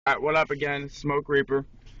Alright, what up again? Smoke Reaper.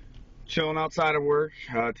 Chilling outside of work.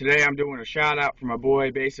 Today I'm doing a shout out for my boy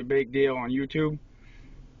bassabigdeal on YouTube.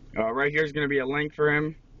 Right here is going to be a link for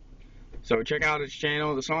him. So check out his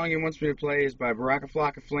channel. The song he wants me to play is by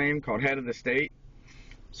Flame called Head of the State.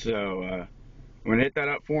 So I'm going to hit that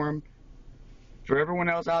up for him. For everyone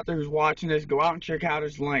else out there who's watching this, go out and check out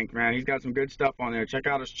his link, man. He's got some good stuff on there. Check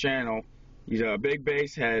out his channel. He's a big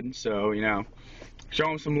bass head, so, you know, show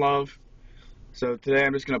him some love. So today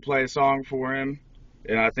I'm just going to play a song for him,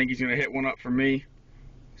 and I think he's going to hit one up for me.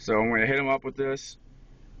 So I'm going to hit him up with this,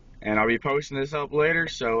 and I'll be posting this up later.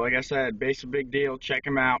 So like I said, bassabigdeal, check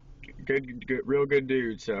him out. Good, real good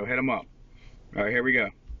dude, so hit him up. Alright, here we go.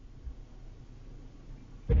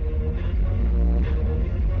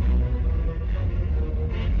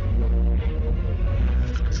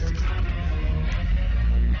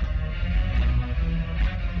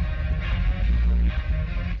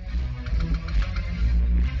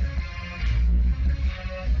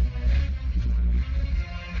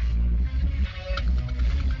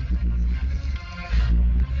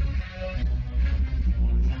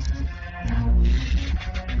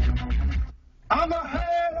 I'm the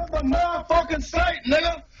head of the motherfucking state,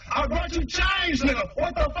 nigga. I brought you change, nigga.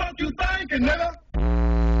 What the fuck you thinking, nigga?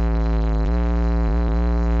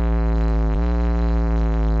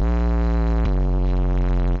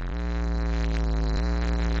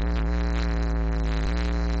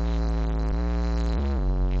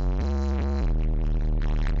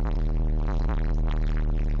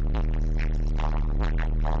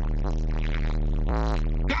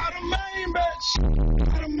 Got a main bitch.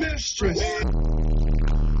 Got a mistress.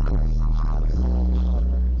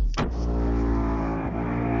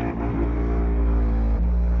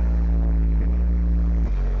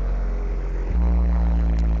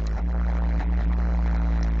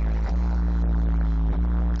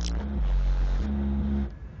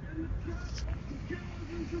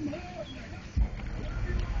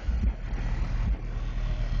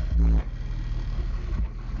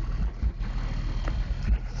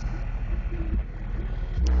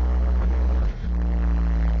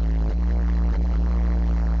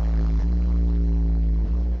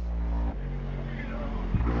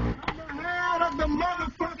 The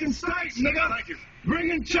motherfucking state, nigga. Thank you.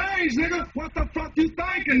 Bringing change, nigga. What the fuck you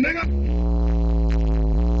thinking, nigga?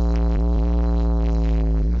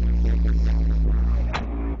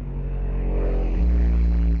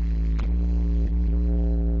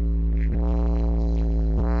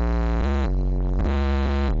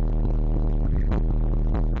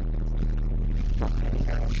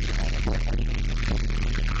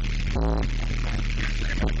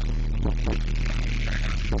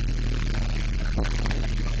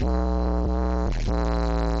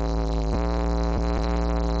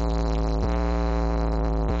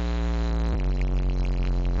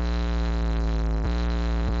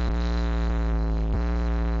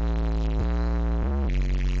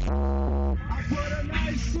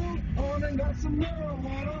 On and got some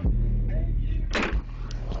marijuana.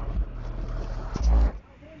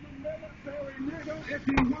 Military, nigga, if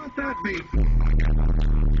you want that beat.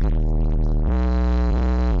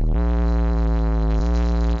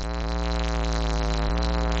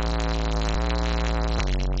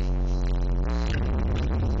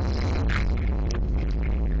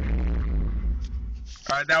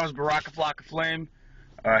 Alright, that was Flame,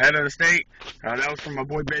 Head of the State. That was from my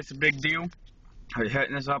boy bassabigdeal. I'll be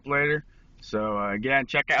hitting this up later. So again,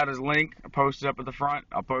 check out his link. I posted up at the front.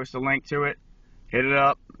 I'll post a link to it. Hit it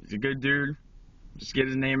up. He's a good dude. Just get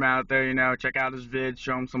his name out there, you know. Check out his vids.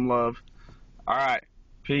 Show him some love. Alright.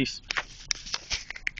 Peace.